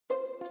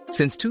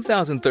Since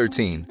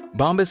 2013,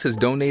 Bombas has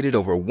donated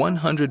over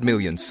 100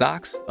 million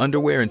socks,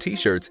 underwear, and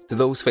T-shirts to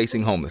those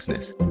facing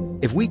homelessness.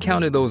 If we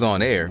counted those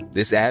on air,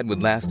 this ad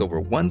would last over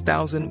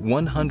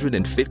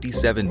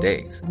 1,157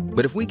 days.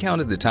 But if we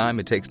counted the time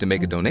it takes to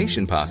make a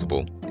donation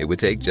possible, it would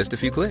take just a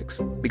few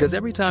clicks. Because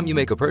every time you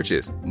make a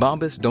purchase,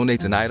 Bombas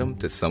donates an item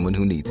to someone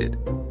who needs it.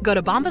 Go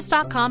to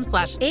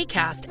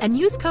bombas.com/ACAST and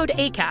use code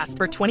ACAST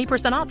for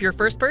 20% off your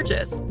first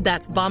purchase.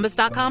 That's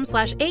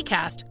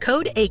bombas.com/ACAST,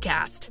 code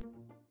ACAST.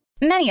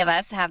 Many of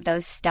us have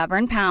those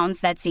stubborn pounds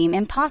that seem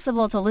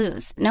impossible to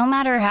lose, no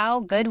matter how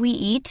good we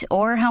eat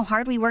or how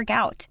hard we work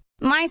out.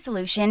 My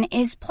solution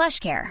is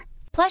PlushCare.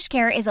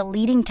 PlushCare is a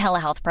leading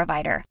telehealth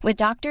provider with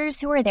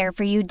doctors who are there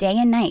for you day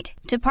and night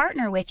to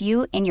partner with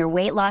you in your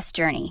weight loss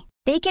journey.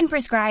 They can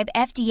prescribe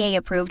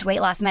FDA-approved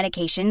weight loss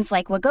medications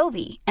like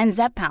Wegovy and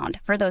Zepbound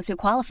for those who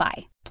qualify.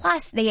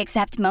 Plus, they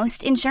accept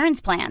most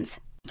insurance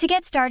plans. To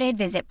get started,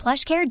 visit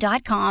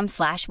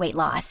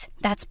plushcare.com/weightloss.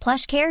 That's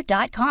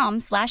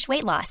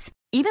plushcare.com/weightloss.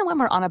 Even when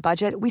we're on a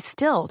budget, we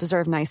still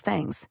deserve nice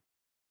things.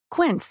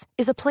 Quince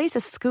is a place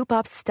to scoop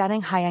up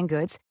stunning high-end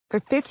goods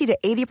for 50 to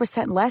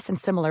 80% less than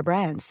similar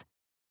brands.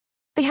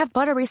 They have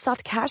buttery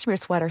soft cashmere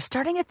sweaters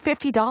starting at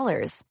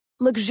 $50,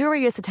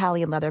 luxurious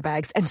Italian leather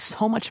bags, and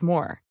so much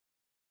more.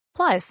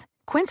 Plus,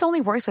 Quince only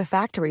works with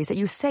factories that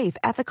use safe,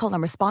 ethical,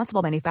 and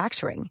responsible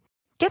manufacturing.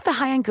 Get the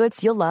high-end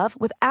goods you'll love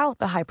without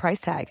the high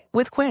price tag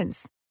with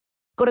Quince.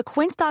 Go to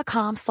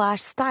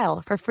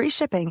quince.com/style for free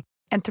shipping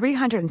and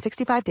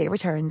 365-day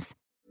returns.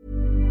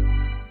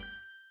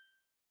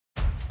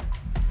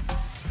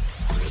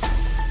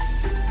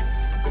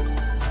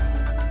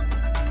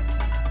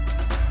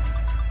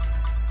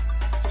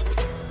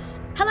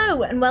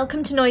 Hello and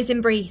welcome to Noise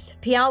in Brief,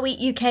 PRWeek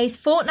UK's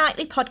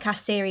fortnightly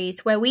podcast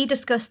series where we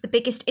discuss the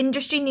biggest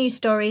industry news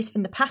stories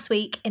from the past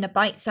week in a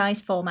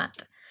bite-sized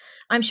format.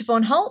 I'm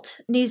Siobhan Holt,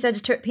 news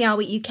editor at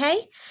PRWeek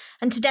UK,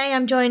 and today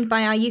I'm joined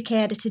by our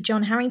UK editor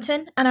John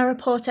Harrington and our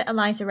reporter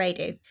Eliza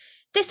Radu.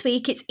 This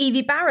week it's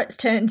Evie Barrett's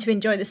turn to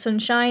enjoy the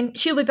sunshine.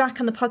 She'll be back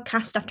on the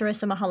podcast after her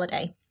summer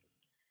holiday.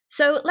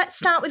 So let's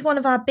start with one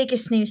of our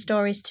biggest news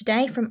stories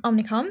today from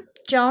Omnicom.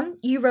 John,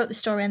 you wrote the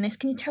story on this.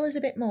 Can you tell us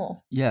a bit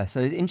more? Yeah,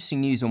 so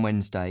interesting news on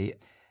Wednesday.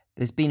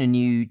 There's been a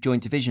new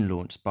joint division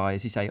launched by,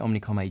 as you say,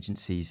 Omnicom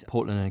agencies,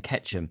 Portland and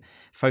Ketchum,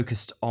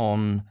 focused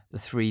on the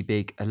three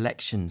big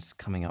elections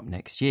coming up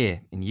next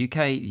year in the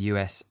UK, the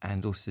US,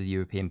 and also the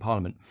European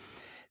Parliament.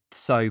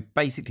 So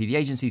basically, the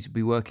agencies will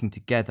be working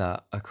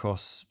together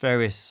across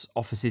various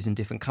offices in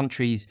different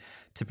countries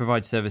to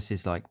provide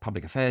services like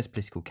public affairs,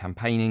 political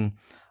campaigning,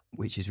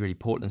 which is really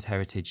Portland's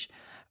heritage,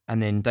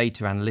 and then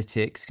data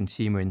analytics,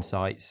 consumer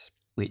insights,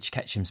 which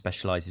Ketchum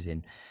specialises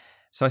in.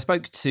 So I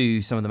spoke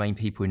to some of the main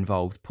people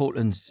involved.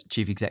 Portland's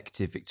Chief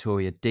Executive,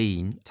 Victoria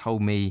Dean,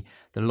 told me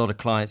that a lot of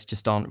clients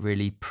just aren't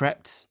really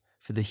prepped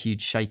for the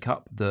huge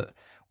shake-up that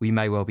we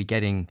may well be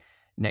getting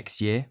next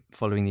year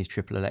following these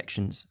triple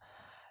elections.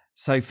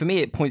 So for me,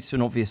 it points to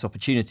an obvious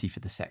opportunity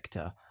for the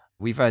sector.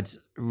 We've had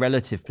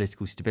relative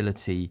political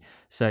stability,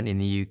 certainly in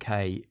the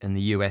UK and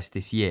the US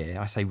this year.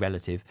 I say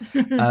relative.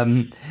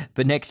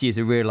 But next year's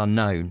a real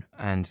unknown,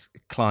 and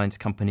clients,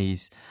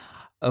 companies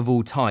of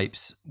all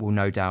types will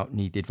no doubt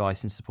need the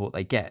advice and support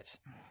they get.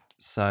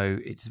 So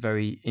it's a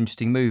very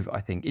interesting move, I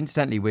think.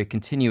 Incidentally, we're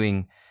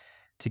continuing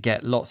to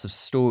get lots of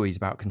stories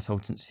about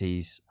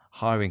consultancies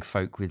hiring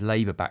folk with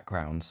Labour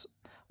backgrounds,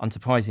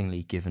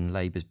 unsurprisingly, given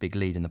Labour's big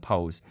lead in the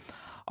polls.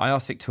 I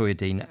asked Victoria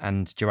Dean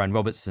and Joanne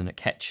Robertson at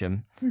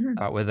Ketchum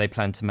about whether they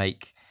plan to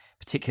make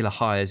particular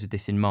hires with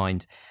this in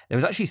mind. There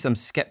was actually some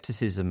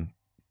scepticism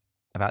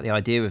about the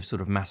idea of sort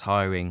of mass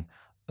hiring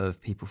of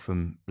people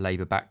from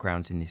Labour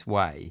backgrounds in this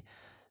way.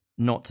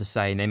 Not to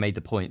say, and they made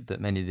the point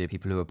that many of the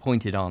people who are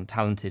appointed aren't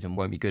talented and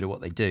won't be good at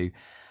what they do,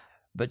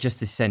 but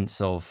just this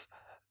sense of,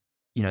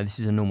 you know, this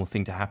is a normal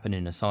thing to happen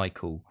in a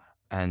cycle.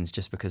 And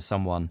just because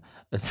someone,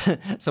 as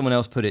someone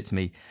else put it to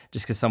me,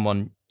 just because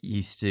someone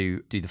used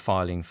to do the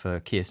filing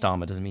for Keir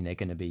Starmer doesn't mean they're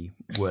going to be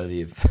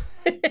worthy of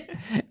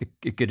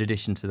a good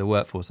addition to the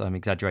workforce. I'm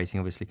exaggerating,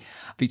 obviously.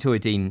 Victoria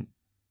Dean,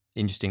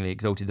 interestingly,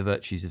 exalted the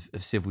virtues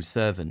of civil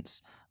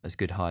servants as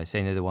good hires,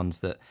 saying they're the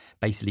ones that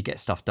basically get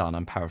stuff done.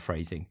 I'm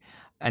paraphrasing.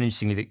 And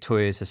interestingly,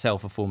 Victoria is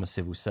herself a former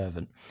civil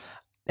servant.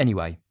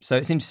 Anyway, so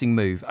it's an interesting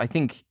move. I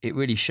think it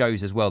really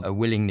shows as well a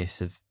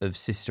willingness of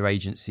sister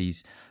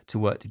agencies to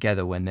work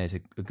together when there's a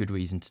good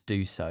reason to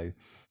do so.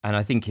 And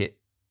I think it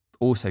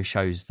also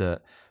shows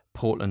that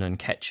Portland and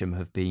Ketchum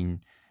have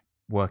been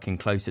working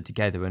closer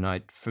together.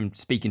 And from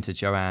speaking to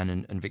Joanne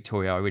and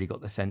Victoria, I really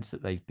got the sense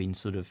that they've been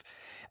sort of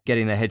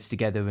getting their heads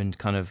together and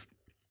kind of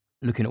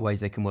looking at ways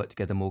they can work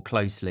together more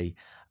closely.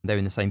 They're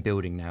in the same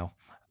building now,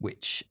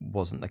 which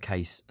wasn't the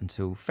case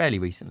until fairly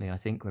recently, I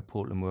think, where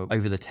Portland were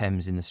over the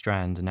Thames in the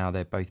Strand, and now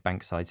they're both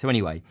Bankside. So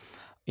anyway,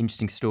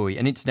 interesting story.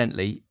 And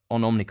incidentally,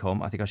 on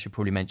Omnicom, I think I should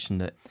probably mention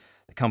that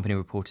the company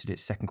reported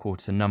its second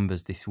quarter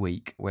numbers this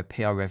week, where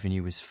PR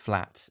revenue was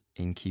flat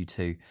in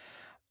Q2.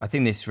 I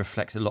think this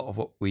reflects a lot of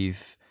what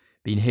we've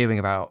been hearing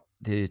about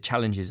the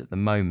challenges at the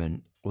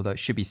moment, although it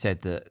should be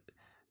said that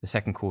the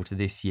second quarter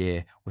this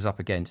year was up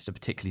against a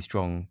particularly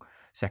strong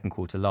second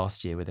quarter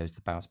last year where there was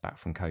the bounce back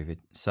from COVID.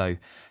 So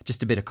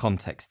just a bit of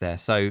context there.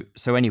 So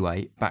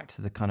anyway, back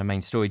to the kind of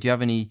main story. Do you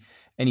have any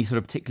sort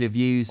of particular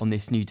views on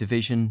this new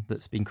division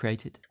that's been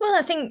created? Well,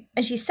 I think,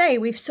 as you say,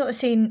 we've sort of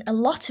seen a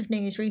lot of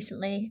news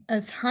recently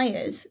of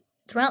hires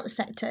throughout the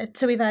sector.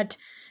 So we've had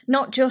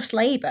not just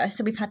Labour,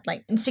 so we've had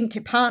like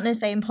Instinctive Partners,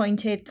 they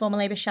appointed former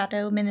Labour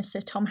Shadow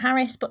Minister Tom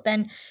Harris, but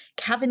then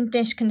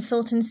Cavendish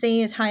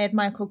Consultancy has hired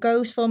Michael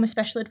Gove, former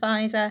Special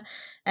Advisor,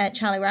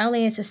 Charlie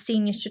Rowley as a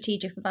Senior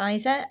Strategic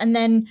Advisor, and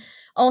then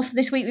also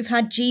this week we've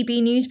had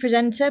GB News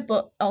presenter,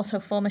 but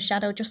also former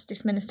Shadow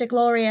Justice Minister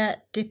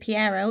Gloria Di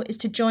Piero is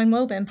to join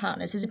Woburn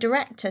Partners as a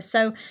director.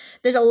 So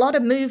there's a lot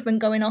of movement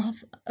going on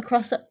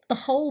across the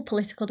whole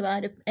political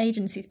divide of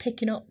agencies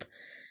picking up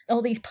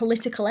all these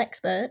political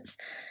experts.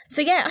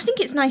 So yeah, I think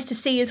it's nice to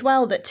see as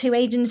well that two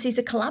agencies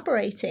are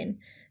collaborating.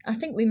 I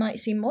think we might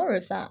see more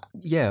of that.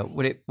 Yeah,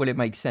 will it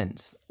make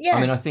sense? Yeah.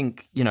 I mean, I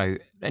think,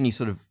 any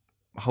sort of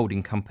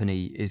holding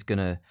company is going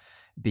to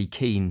be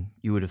keen,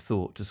 you would have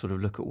thought, to sort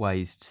of look at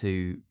ways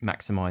to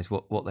maximise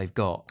what they've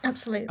got.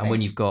 Absolutely. And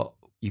when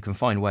you can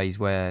find ways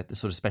where the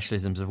sort of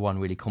specialisms of one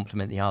really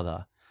complement the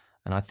other.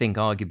 And I think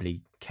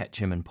arguably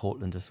Ketchum and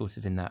Portland are sort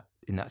of in that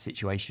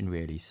situation,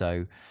 really.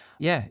 So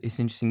yeah, it's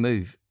an interesting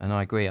move, and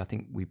I agree. I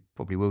think we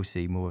probably will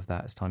see more of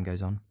that as time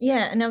goes on.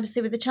 Yeah, and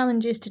obviously with the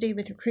challenges to do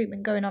with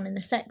recruitment going on in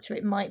the sector,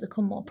 it might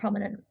become more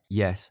prominent.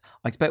 Yes,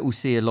 I expect we'll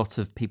see a lot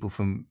of people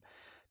from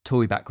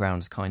Tory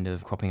backgrounds kind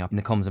of cropping up in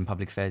the comms and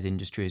public affairs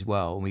industry as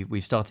well.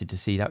 We've started to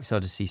see that. We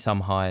started to see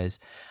some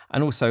hires,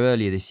 and also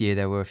earlier this year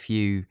there were a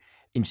few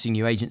interesting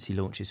new agency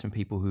launches from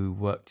people who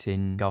worked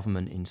in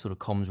government in sort of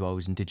comms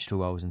roles and digital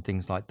roles and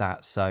things like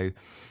that. So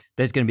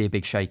there's going to be a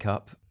big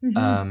shake-up.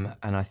 Mm-hmm.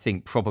 And I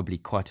think probably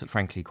quite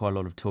a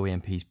lot of Tory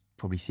MPs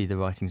probably see the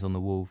writings on the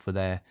wall for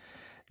their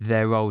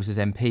roles as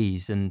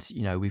MPs. And,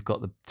 we've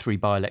got the 3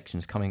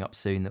 by-elections coming up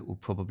soon that will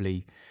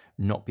probably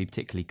not be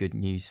particularly good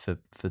news for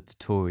the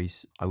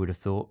Tories, I would have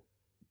thought.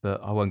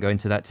 But I won't go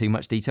into that too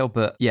much detail.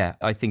 But yeah,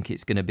 I think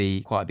it's going to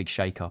be quite a big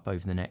shake-up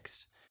over the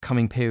next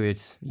coming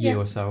period, year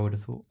or so, I would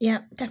have thought.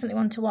 Yeah, definitely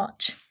one to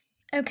watch.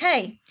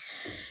 Okay,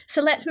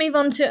 so let's move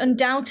on to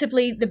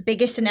undoubtedly the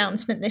biggest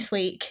announcement this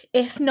week,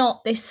 if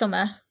not this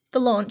summer, the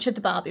launch of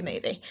the Barbie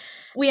movie.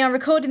 We are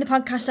recording the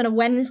podcast on a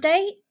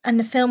Wednesday, and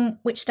the film,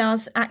 which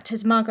stars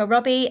actors Margot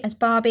Robbie as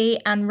Barbie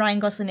and Ryan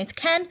Gosling as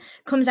Ken,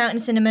 comes out in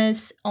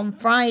cinemas on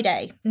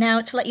Friday.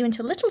 Now, to let you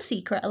into a little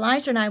secret,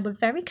 Eliza and I were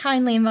very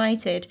kindly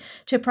invited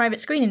to a private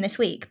screening this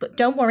week, but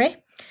don't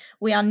worry,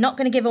 we are not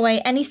going to give away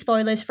any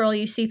spoilers for all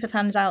you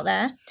superfans out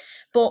there,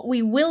 but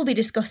we will be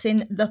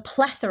discussing the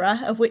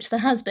plethora, of which there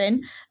has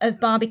been,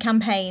 of Barbie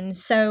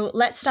campaigns. So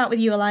let's start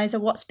with you, Eliza.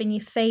 What's been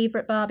your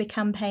favourite Barbie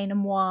campaign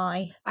and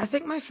why? I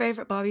think my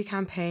favourite Barbie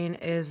campaign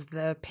is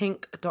the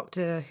pink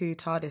Doctor Who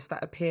TARDIS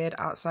that appeared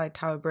outside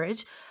Tower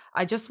Bridge.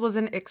 I just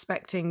wasn't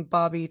expecting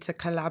Barbie to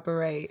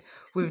collaborate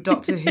with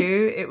Doctor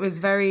Who. It was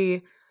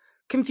very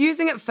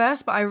confusing at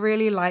first, but I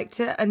really liked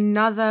it.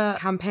 Another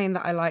campaign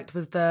that I liked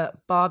was the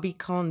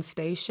BarbieCon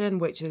station,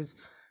 which is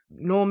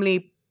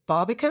normally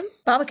Barbican?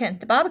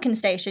 The Barbican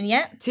station,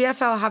 yeah.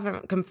 TfL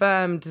haven't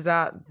confirmed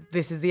that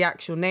this is the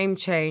actual name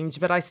change,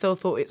 but I still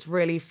thought it's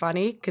really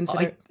funny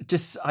considering...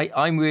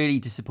 I'm really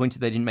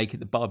disappointed they didn't make it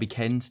the Barbie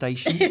Ken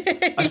station.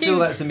 I feel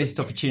that's a missed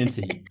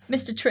opportunity.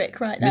 Mr. Trick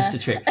right there.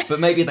 Mr. Trick. But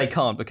maybe they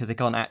can't because they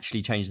can't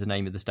actually change the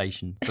name of the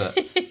station. But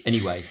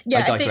anyway, yeah,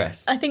 I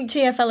digress. I think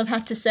TfL have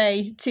had to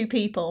say to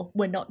people,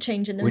 we're not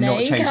changing the name. We're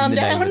not changing Calm the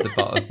down. name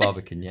of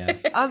Barbican, yeah.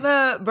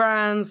 Other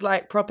brands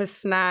like Proper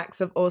Snacks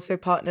have also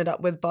partnered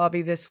up with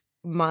Barbie this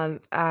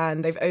month,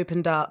 and they've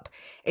opened up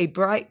a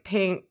bright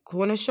pink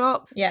corner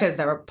shop because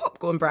they're a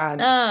popcorn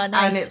brand. Oh, nice.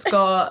 And it's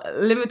got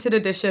limited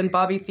edition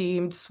Barbie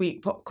themed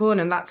sweet popcorn,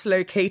 and that's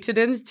located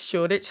in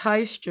Shoreditch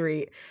High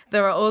Street.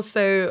 There are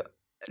also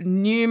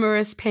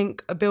numerous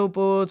pink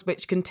billboards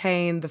which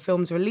contain the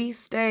film's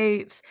release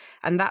dates,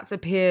 and that's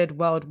appeared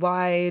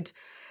worldwide.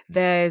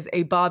 There's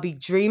a Barbie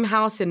dream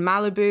house in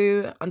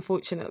Malibu.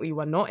 Unfortunately,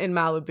 we're not in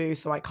Malibu,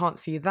 so I can't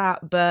see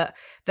that. But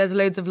there's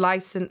loads of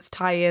licensed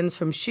tie-ins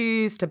from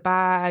shoes to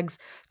bags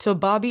to a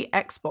Barbie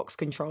Xbox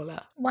controller.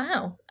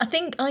 Wow. I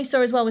think I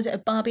saw as well, was it a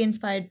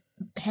Barbie-inspired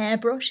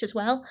hairbrush as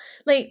well?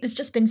 Like, there's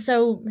just been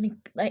so many,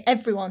 like,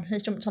 everyone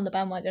has jumped on the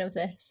bandwagon of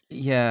this.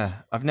 Yeah,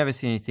 I've never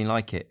seen anything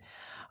like it.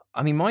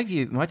 I mean, my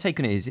take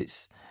on it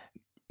is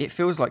it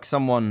feels like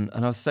someone,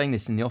 and I was saying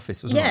this in the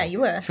office, wasn't I? Yeah,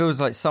 you were. It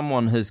feels like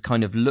someone has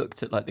kind of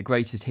looked at like the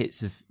greatest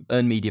hits of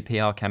earned media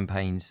PR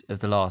campaigns of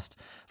the last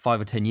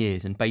 5 or 10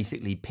 years and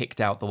basically picked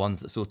out the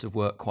ones that sort of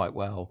work quite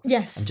well.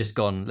 Yes. And just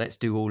gone, let's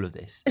do all of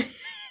this.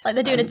 Like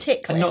they're doing a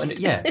tick list.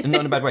 And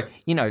not in a bad way.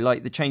 You know,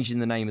 like the change in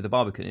the name of the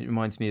Barbican, it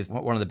reminds me of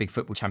one of the big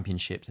football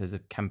championships. There's a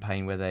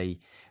campaign where they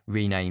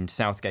renamed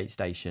Southgate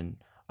Station.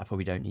 I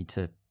probably don't need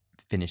to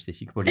finish this.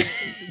 You could probably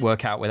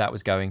work out where that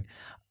was going.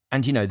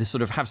 And, you know, the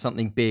sort of have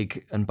something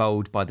big and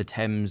bold by the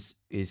Thames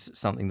is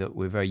something that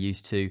we're very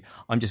used to.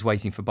 I'm just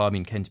waiting for Barbie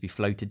and Ken to be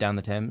floated down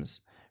the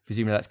Thames,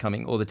 presumably that's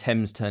coming, or the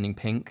Thames turning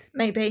pink.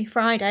 Maybe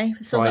Friday.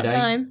 Still got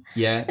time.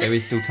 Yeah, there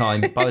is still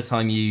time. By the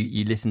time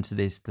you listen to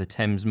this, the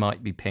Thames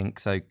might be pink,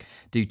 so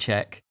do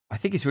check. I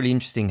think it's really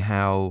interesting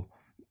how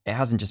it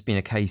hasn't just been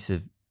a case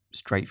of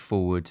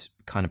straightforward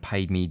kind of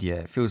paid media.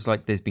 It feels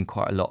like there's been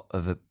quite a lot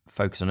of a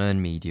focus on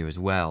earned media as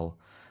well.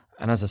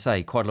 And as I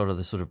say, quite a lot of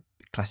the sort of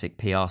classic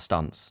PR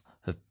stunts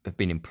have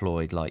been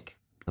employed, like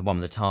the one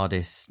with the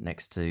TARDIS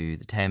next to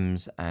the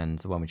Thames and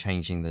the one with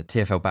changing the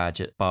TfL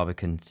badge at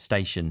Barbican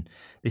Station.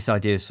 This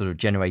idea of sort of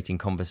generating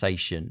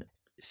conversation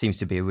seems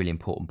to be a really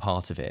important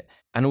part of it.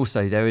 And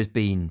also there has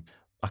been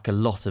like a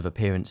lot of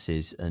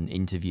appearances and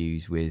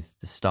interviews with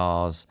the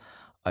stars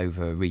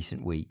over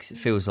recent weeks. It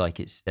feels like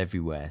it's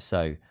everywhere.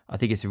 So I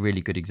think it's a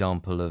really good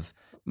example of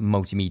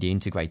multimedia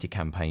integrated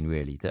campaign,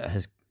 really, that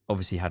has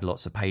obviously had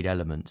lots of paid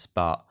elements,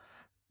 but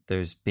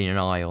there's been an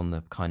eye on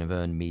the kind of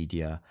earned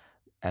media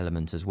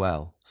element as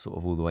well, sort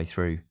of all the way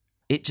through.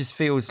 It just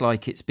feels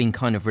like it's been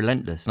kind of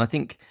relentless. And I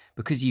think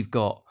because you've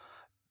got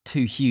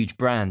two huge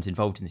brands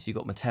involved in this, you've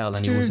got Mattel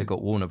and you've also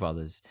got Warner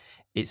Brothers,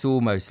 it's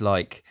almost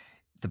like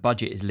the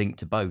budget is linked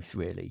to both,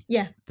 really.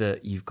 Yeah.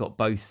 That you've got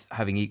both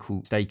having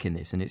equal stake in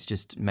this, and it's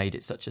just made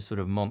it such a sort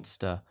of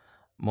monster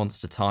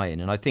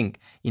tie-in. And I think,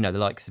 the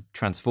likes of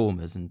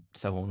Transformers and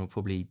so on will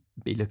probably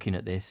be looking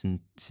at this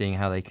and seeing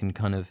how they can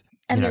kind of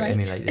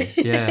emulate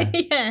this. Yeah.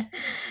 Yeah.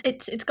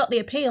 It's got the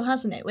appeal,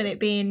 hasn't it, with it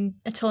being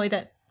a toy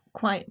that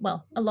a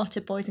lot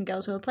of boys and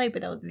girls will have played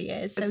with over the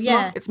years. So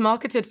it's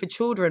marketed for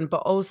children,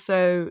 but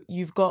also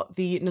you've got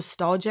the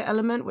nostalgia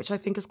element, which I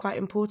think is quite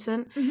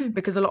important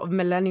because a lot of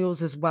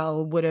millennials as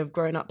well would have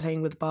grown up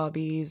playing with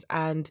Barbies,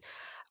 and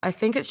I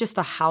think it's just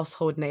a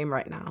household name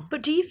right now.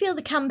 But do you feel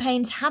the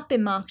campaigns have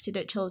been marketed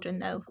at children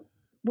though?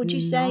 Would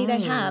you say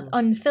they have?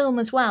 On the film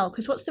as well?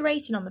 Because what's the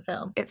rating on the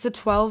film? It's a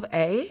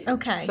 12A.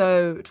 Okay.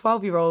 So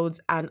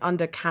 12-year-olds and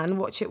under can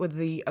watch it with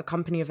the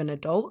company of an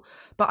adult.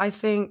 But I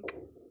think,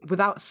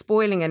 without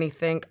spoiling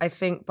anything, I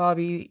think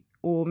Barbie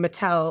or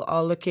Mattel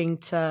are looking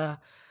to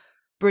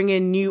bring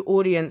in new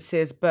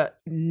audiences but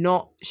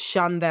not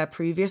shun their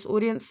previous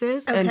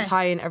audiences and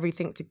tie in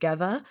everything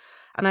together.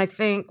 And I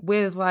think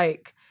with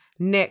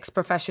Nick's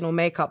professional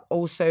makeup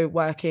also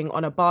working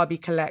on a Barbie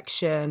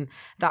collection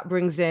that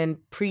brings in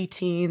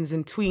preteens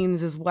and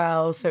tweens as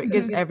well. So it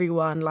gives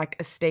everyone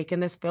a stake in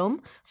this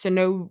film. So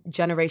no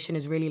generation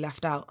is really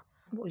left out.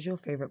 What was your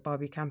favourite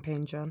Barbie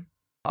campaign, John?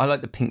 I like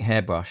the pink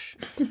hairbrush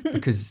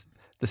because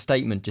the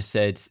statement just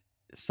said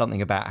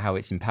something about how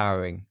it's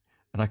empowering.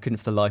 And I couldn't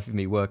for the life of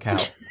me work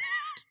out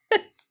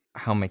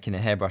how making a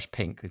hairbrush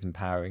pink is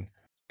empowering.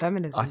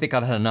 Feminism. I think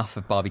I'd had enough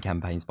of Barbie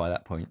campaigns by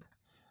that point.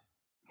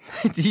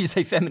 Did you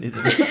say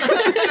feminism?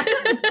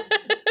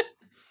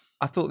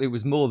 I thought there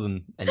was more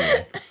than...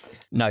 Anyway.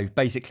 No,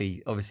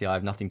 basically, obviously, I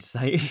have nothing to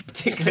say,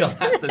 particularly on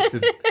that that's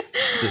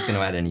going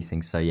to add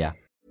anything. So, yeah.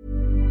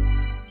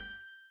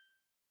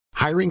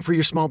 Hiring for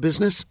your small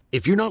business?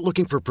 If you're not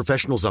looking for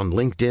professionals on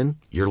LinkedIn,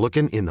 you're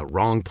looking in the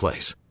wrong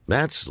place.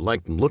 That's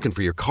like looking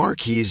for your car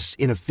keys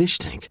in a fish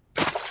tank.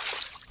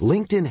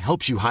 LinkedIn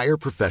helps you hire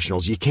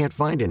professionals you can't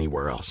find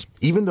anywhere else,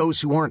 even those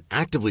who aren't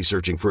actively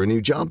searching for a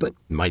new job but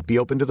might be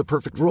open to the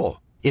perfect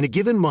role. In a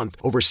given month,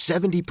 over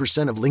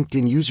 70% of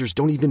LinkedIn users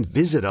don't even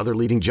visit other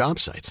leading job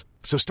sites.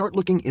 So start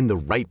looking in the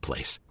right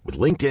place. With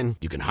LinkedIn,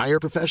 you can hire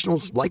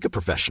professionals like a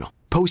professional.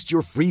 Post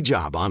your free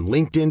job on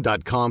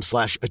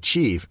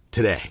linkedin.com/achieve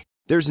today.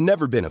 There's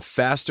never been a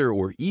faster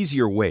or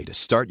easier way to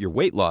start your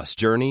weight loss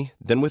journey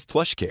than with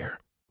PlushCare.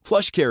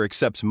 PlushCare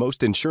accepts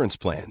most insurance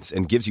plans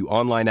and gives you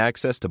online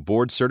access to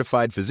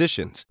board-certified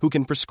physicians who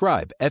can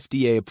prescribe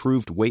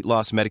FDA-approved weight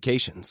loss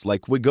medications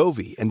like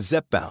Wegovy and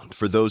Zepbound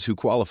for those who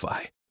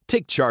qualify.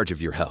 Take charge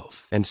of your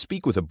health and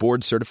speak with a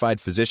board-certified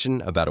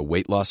physician about a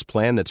weight loss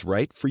plan that's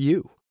right for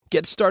you.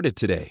 Get started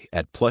today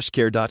at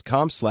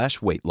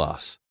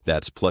plushcare.com/weight-loss.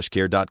 That's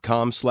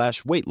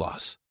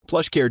plushcare.com/weight-loss.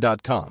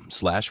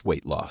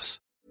 plushcare.com/weight-loss.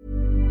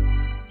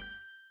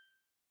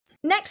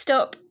 Next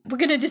up, we're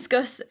going to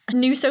discuss a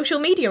new social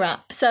media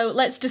app. So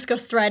let's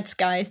discuss Threads,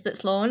 guys,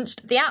 that's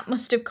launched. The app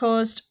must have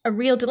caused a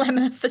real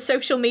dilemma for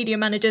social media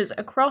managers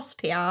across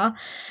PR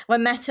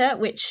when Meta,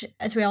 which,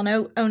 as we all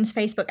know, owns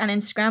Facebook and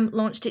Instagram,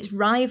 launched its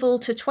rival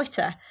to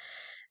Twitter.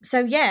 So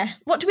yeah,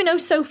 what do we know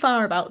so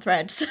far about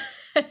Threads?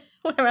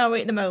 Where are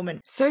we at the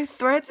moment? So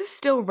Threads is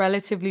still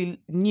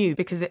relatively new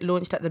because it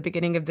launched at the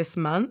beginning of this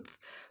month.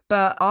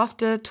 But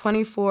after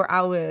 24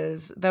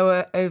 hours, there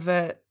were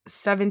over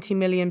 70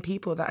 million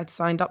people that had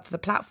signed up for the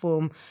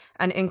platform.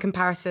 And in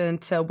comparison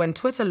to when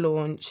Twitter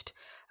launched,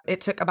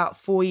 it took about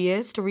 4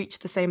 years to reach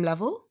the same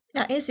level.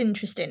 That is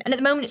interesting. And at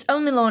the moment, it's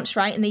only launched,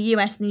 in the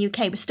US and the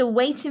UK. We're still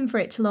waiting for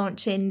it to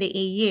launch in the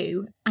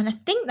EU. And I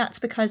think that's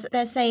because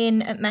they're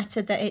saying at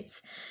Meta that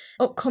it's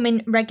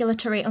upcoming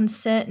regulatory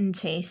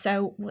uncertainty.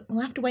 So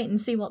we'll have to wait and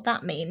see what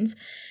that means.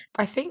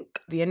 I think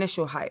the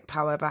initial hype,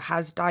 however,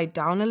 has died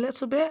down a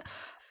little bit.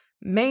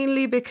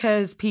 Mainly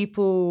because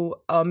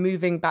people are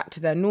moving back to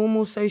their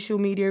normal social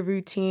media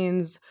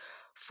routines.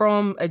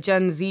 From a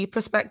Gen Z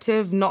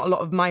perspective, not a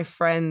lot of my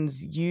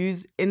friends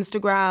use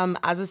Instagram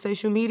as a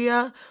social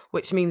media,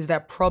 which means they're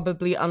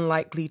probably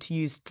unlikely to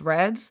use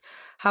Threads.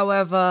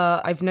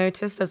 However, I've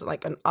noticed there's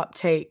like an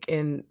uptake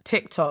in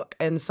TikTok,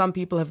 and some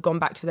people have gone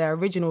back to their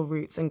original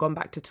roots and gone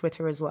back to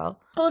Twitter as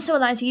well. Also,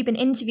 Eliza, you've been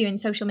interviewing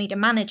social media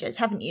managers,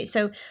 haven't you?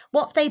 So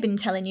what have they been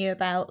telling you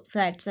about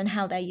Threads and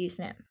how they're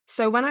using it?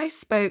 So when I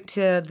spoke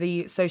to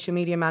the social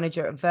media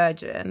manager at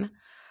Virgin,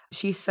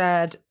 she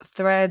said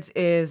Threads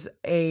is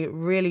a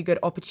really good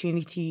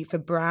opportunity for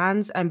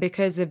brands, and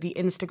because of the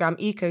Instagram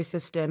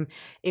ecosystem,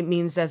 it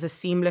means there's a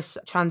seamless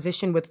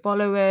transition with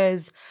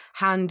followers,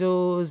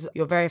 handles,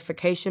 your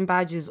verification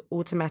badge is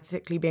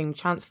automatically being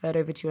transferred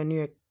over to your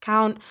new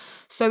account.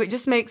 So it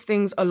just makes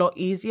things a lot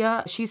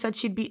easier. She said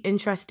she'd be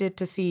interested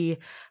to see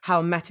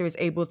how Meta is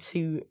able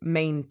to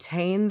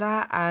maintain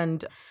that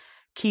and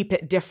keep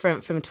it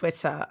different from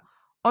Twitter.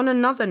 On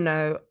another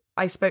note,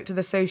 I spoke to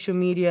the social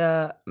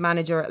media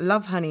manager at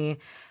Lovehoney,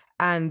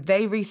 and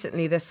they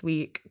recently this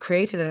week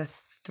created a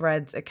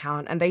Threads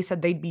account, and they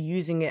said they'd be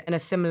using it in a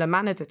similar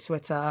manner to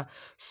Twitter.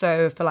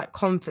 So for like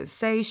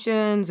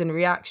conversations and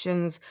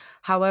reactions.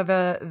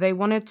 However, they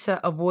wanted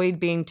to avoid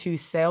being too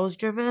sales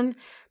driven,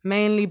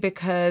 mainly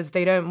because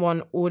they don't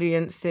want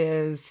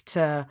audiences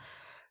to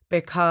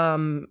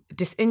become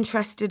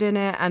disinterested in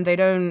it, and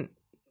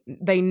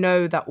they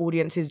know that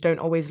audiences don't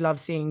always love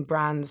seeing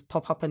brands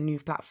pop up on new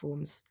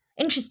platforms.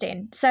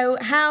 Interesting. So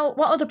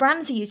what other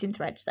brands are using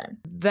Threads then?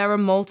 There are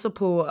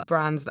multiple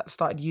brands that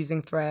started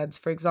using Threads.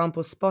 For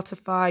example,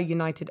 Spotify,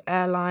 United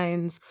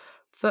Airlines,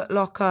 Foot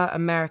Locker,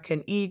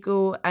 American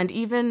Eagle, and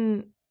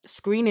even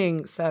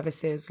screening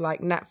services like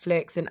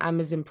Netflix and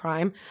Amazon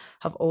Prime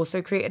have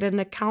also created an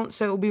account.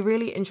 So it will be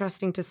really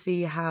interesting to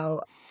see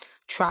how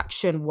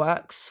traction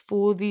works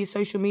for the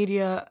social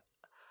media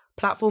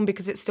platform,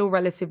 because it's still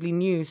relatively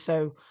new.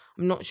 So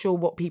I'm not sure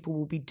what people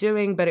will be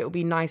doing, but it will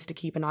be nice to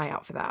keep an eye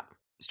out for that.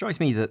 It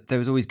strikes me that there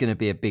was always going to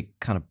be a big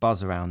kind of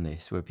buzz around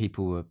this, where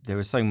there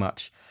was so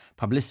much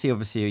publicity,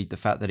 obviously the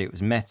fact that it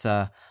was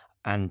Meta,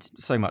 and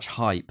so much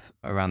hype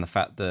around the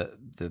fact that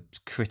the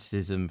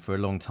criticism for a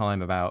long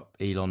time about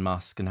Elon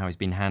Musk and how he's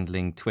been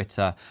handling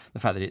Twitter, the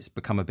fact that it's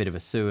become a bit of a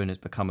sewer and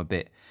it's become a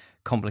bit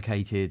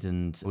complicated,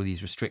 and all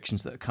these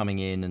restrictions that are coming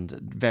in and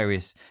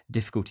various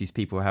difficulties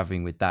people are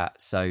having with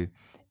that. So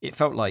it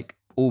felt like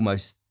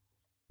almost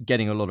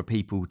getting a lot of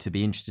people to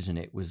be interested in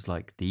it was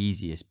like the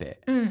easiest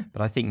bit.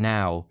 But I think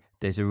now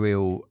there's a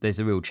real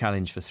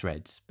challenge for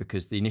Threads,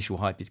 because the initial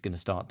hype is going to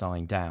start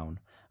dying down.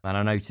 And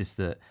I noticed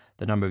that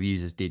the number of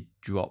users did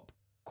drop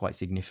quite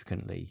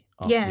significantly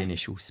after the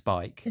initial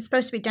spike. It's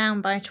supposed to be down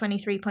by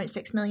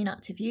 23.6 million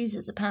active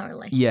users,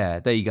 apparently. Yeah,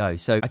 there you go.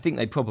 So I think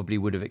they probably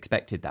would have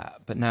expected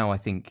that. But now I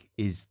think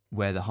is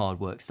where the hard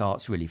work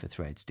starts really for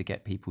Threads, to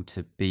get people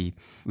to be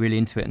really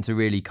into it and to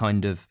really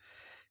kind of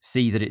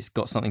see that it's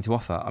got something to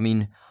offer. I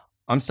mean,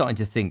 I'm starting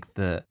to think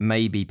that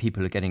maybe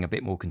people are getting a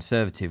bit more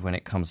conservative when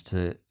it comes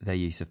to their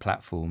use of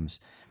platforms.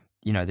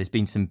 You know, there's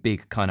been some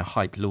big kind of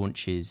hype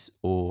launches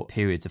or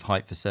periods of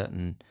hype for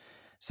certain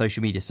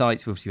social media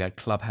sites. Obviously, we had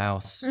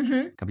Clubhouse a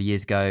couple of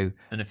years ago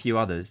and a few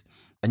others.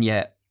 And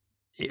yet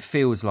it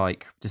feels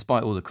like,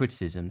 despite all the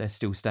criticism, they're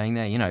still staying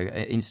there. You know,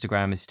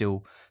 Instagram is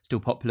still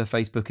popular.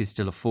 Facebook is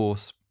still a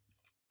force.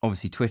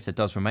 Obviously, Twitter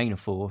does remain a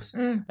force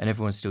and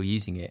everyone's still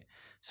using it.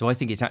 So I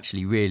think it's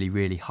actually really,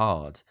 really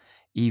hard,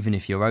 even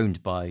if you're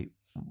owned by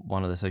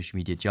one of the social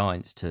media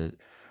giants, to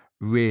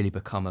really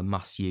become a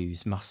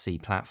must-use, must-see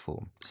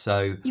platform.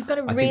 So you've got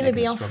to really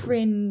be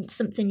offering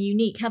something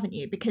unique, haven't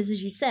you? Because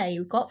as you say,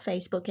 you've got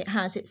Facebook, it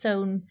has its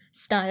own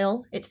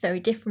style. It's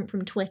very different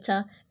from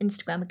Twitter.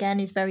 Instagram,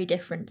 again, is very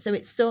different. So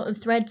it's sort of,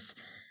 Threads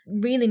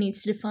really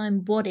needs to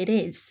define what it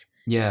is.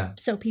 Yeah.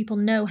 So people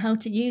know how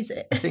to use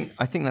it.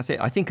 I think that's it.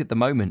 I think at the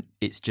moment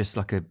it's just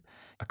like a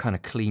kind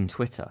of clean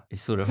Twitter is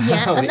sort of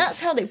how and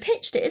that's how they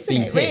pitched it, isn't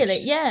it?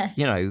 Really, yeah.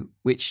 You know,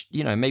 which,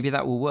 you know, maybe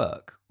that will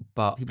work,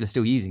 but people are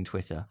still using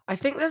Twitter. I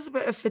think there's a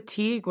bit of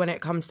fatigue when it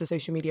comes to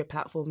social media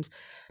platforms,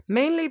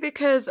 mainly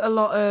because a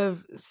lot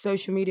of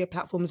social media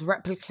platforms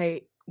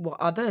replicate what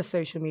other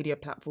social media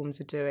platforms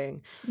are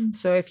doing.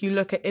 So if you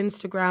look at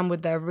Instagram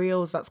with their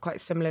reels, that's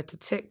quite similar to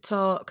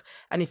TikTok.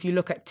 And if you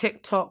look at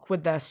TikTok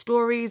with their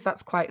stories,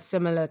 that's quite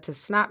similar to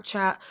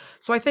Snapchat.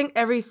 So I think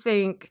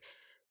everything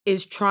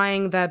is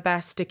trying their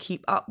best to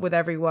keep up with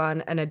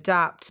everyone and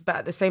adapt. But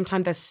at the same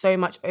time, there's so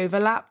much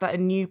overlap that a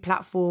new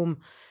platform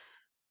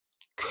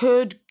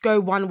could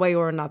go one way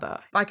or another.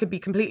 I could be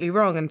completely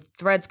wrong and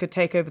Threads could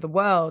take over the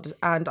world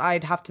and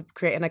I'd have to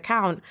create an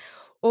account.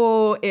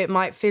 Or it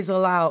might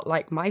fizzle out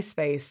like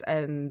MySpace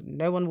and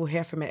no one will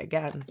hear from it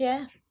again.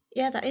 Yeah,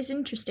 that is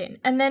interesting.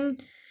 And then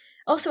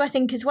also I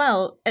think as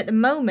well, at the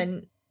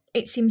moment,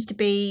 it seems to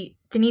be,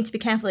 they need to be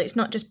careful that it's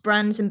not just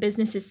brands and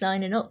businesses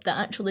signing up,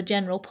 that the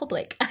general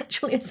public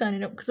actually are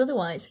signing up, because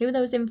otherwise, who are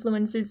those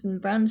influencers and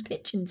brands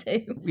pitching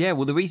to? Yeah,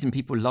 well, the reason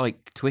people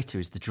like Twitter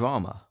is the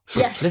drama.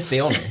 Yes. Let's be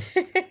honest.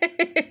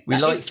 We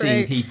like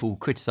seeing people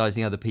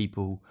criticising other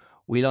people.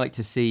 We like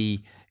to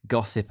see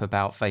gossip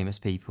about famous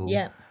people.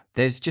 Yeah.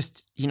 there's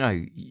just,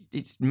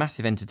 it's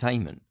massive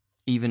entertainment,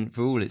 even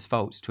for all its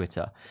faults,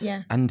 Twitter.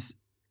 Yeah. And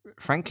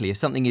frankly, if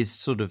something is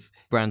sort of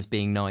brands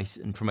being nice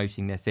and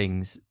promoting their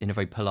things in a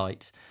very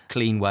polite,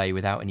 clean way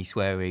without any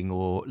swearing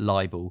or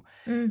libel,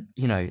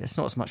 it's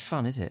not as much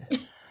fun, is it?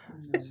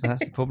 So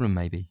that's the problem,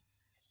 maybe.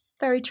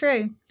 Very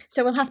true.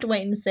 So we'll have to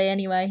wait and see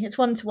anyway. It's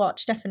one to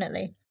watch,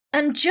 definitely.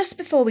 And just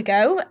before we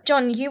go,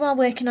 John, you are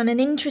working on an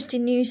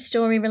interesting news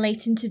story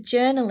relating to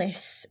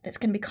journalists that's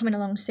going to be coming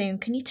along soon.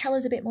 Can you tell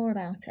us a bit more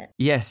about it?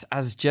 Yes,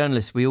 as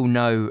journalists, we all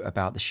know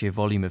about the sheer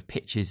volume of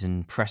pitches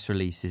and press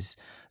releases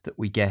that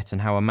we get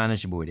and how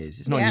unmanageable it is.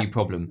 It's not a new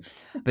problem,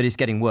 but it's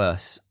getting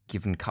worse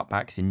given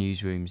cutbacks in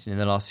newsrooms in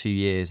the last few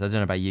years. I don't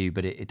know about you,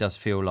 but it does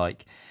feel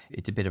like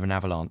it's a bit of an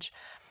avalanche.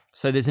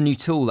 So there's a new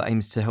tool that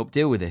aims to help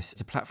deal with this.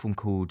 It's a platform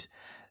called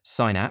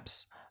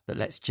Synapse that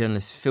lets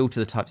journalists filter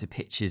the types of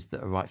pitches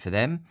that are right for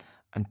them,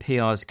 and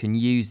PRs can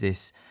use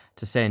this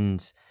to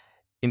send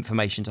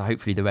information to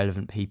hopefully the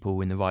relevant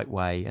people in the right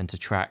way and to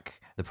track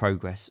the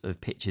progress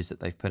of pitches that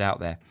they've put out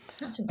there.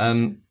 That's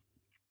interesting.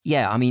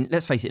 Yeah, I mean,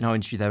 let's face it, in our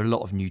industry, there are a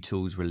lot of new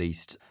tools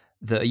released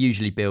that are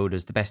usually billed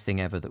as the best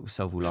thing ever that will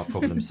solve all our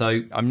problems.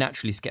 So I'm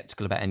naturally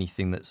sceptical about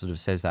anything that sort of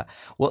says that.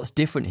 What's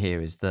different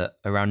here is that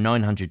around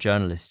 900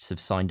 journalists have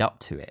signed up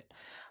to it.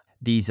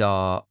 These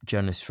are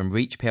journalists from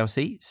Reach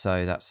plc,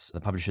 so that's the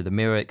publisher of the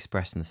Mirror,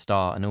 Express and the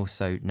Star, and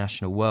also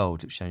National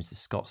World, which owns the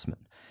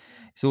Scotsman.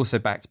 It's also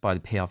backed by the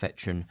PR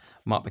veteran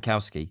Mark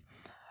Bukowski.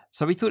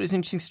 So we thought it was an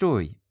interesting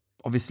story.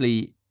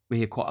 Obviously, we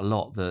hear quite a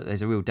lot that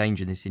there's a real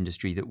danger in this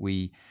industry that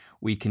we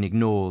can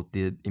ignore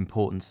the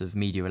importance of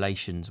media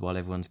relations while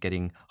everyone's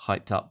getting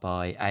hyped up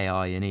by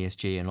AI and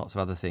ESG and lots of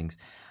other things.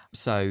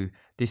 So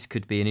this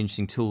could be an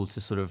interesting tool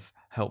to sort of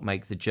help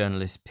make the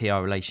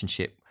journalist-PR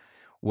relationship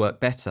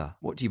work better.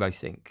 What do you both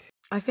think?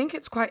 I think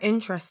it's quite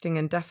interesting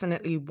and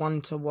definitely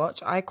one to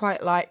watch. I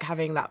quite like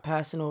having that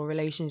personal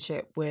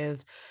relationship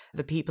with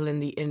the people in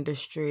the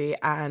industry,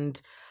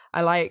 and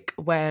I like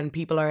when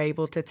people are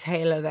able to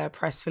tailor their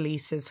press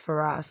releases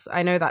for us.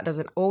 I know that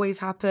doesn't always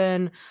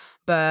happen,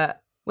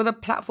 but with a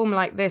platform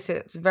like this,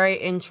 it's very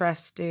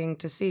interesting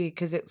to see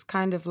because it's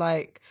kind of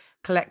like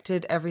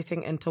collected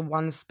everything into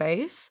one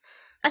space.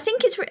 I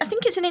think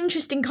it's an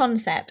interesting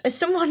concept. As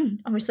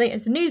someone, obviously,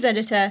 as a news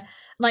editor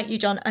like you,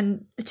 John,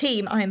 and the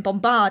team, I am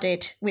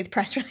bombarded with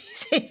press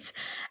releases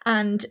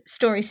and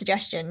story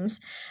suggestions.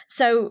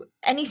 So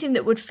anything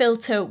that would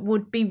filter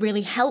would be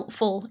really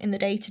helpful in the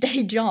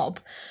day-to-day job.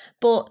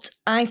 But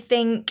I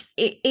think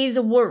it is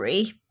a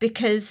worry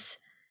because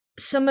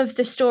some of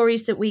the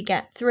stories that we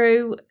get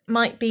through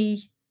might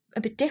be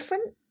a bit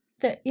different,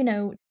 that,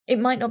 it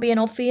might not be an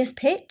obvious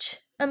pitch.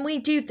 And we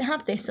do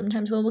have this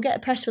sometimes where we'll get a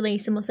press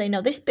release and we'll say,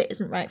 no, this bit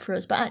isn't right for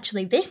us, but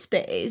actually this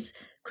bit is.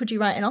 Could you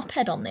write an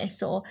op-ed on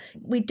this? Or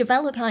we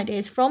develop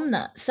ideas from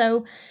that.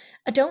 So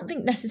I don't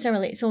think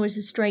necessarily it's always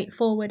as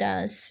straightforward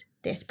as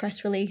this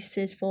press release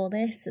is for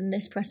this and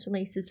this press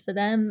release is for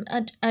them.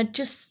 I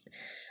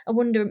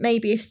wonder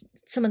maybe if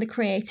some of the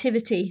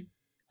creativity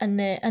and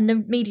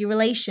the media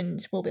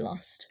relations will be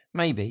lost.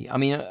 Maybe. I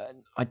mean,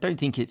 I don't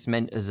think it's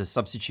meant as a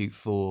substitute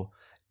for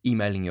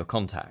emailing your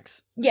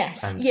contacts.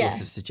 Yes, and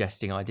sorts of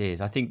suggesting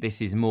ideas. I think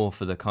this is more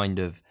for the kind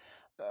of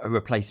a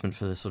replacement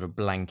for the sort of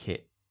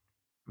blanket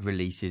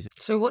releases.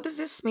 So what does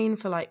this mean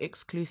for like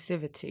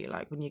exclusivity?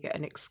 Like when you get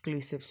an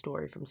exclusive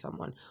story from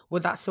someone,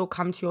 would that still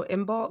come to your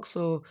inbox,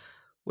 or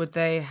would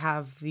they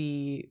have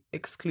the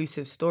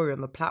exclusive story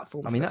on the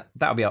platform? I mean,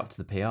 that'll be up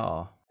to the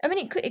PR. I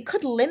mean, it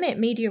could limit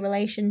media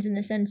relations in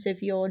the sense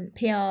of your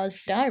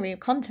PR's diary of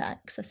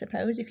contacts, I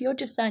suppose. If you're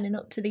just signing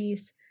up to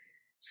these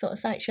sort of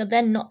sites, you're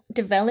then not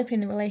developing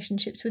the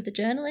relationships with the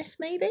journalists,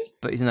 maybe?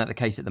 But isn't that the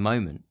case at the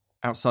moment?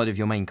 Outside of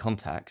your main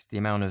contacts, the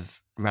amount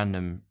of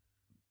random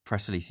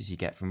press releases you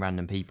get from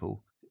random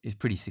people is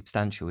pretty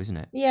substantial, isn't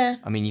it? Yeah.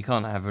 I mean, you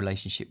can't have a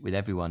relationship with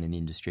everyone in the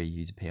industry who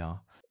use a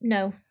PR.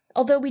 No.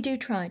 Although we do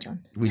try,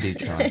 John. We do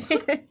try.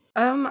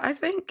 I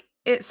think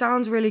it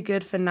sounds really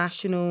good for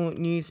national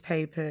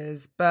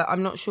newspapers, but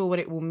I'm not sure what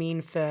it will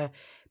mean for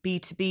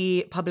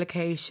B2B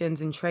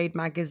publications and trade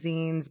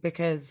magazines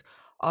because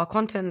our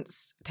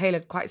content's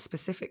tailored quite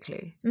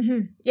specifically.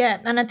 Mm-hmm. Yeah,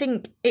 and I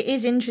think it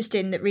is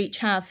interesting that Reach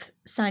have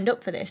signed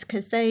up for this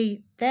because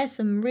there's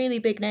some really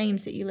big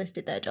names that you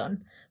listed there,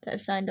 John, that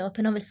have signed up.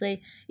 And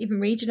obviously even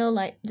regional,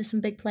 like there's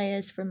some big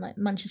players from like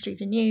Manchester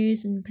Evening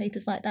News and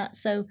papers like that.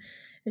 So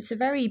it's a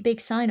very big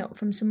sign up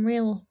from some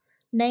real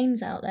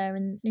names out there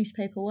in the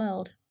newspaper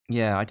world.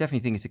 Yeah, I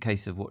definitely think it's a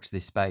case of watch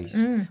this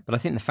space. But I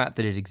think the fact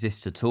that it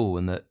exists at all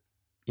and that,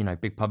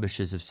 big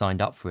publishers have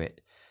signed up for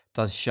it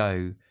does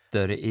show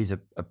that it is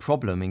a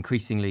problem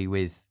increasingly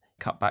with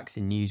cutbacks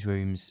in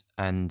newsrooms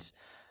and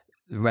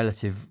the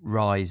relative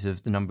rise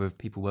of the number of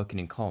people working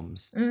in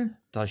comms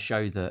does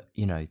show that,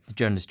 the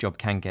journalist job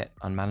can get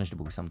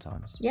unmanageable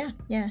sometimes. Yeah.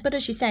 But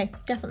as you say,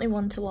 definitely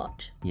one to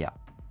watch. Yeah.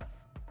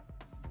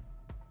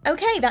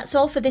 Okay, that's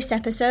all for this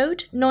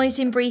episode. Noise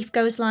in Brief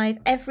goes live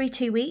every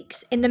 2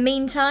 weeks. In the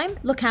meantime,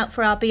 look out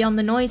for our Beyond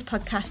the Noise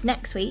podcast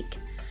next week.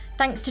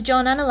 Thanks to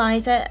John and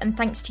Eliza, and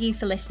thanks to you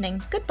for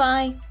listening.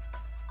 Goodbye.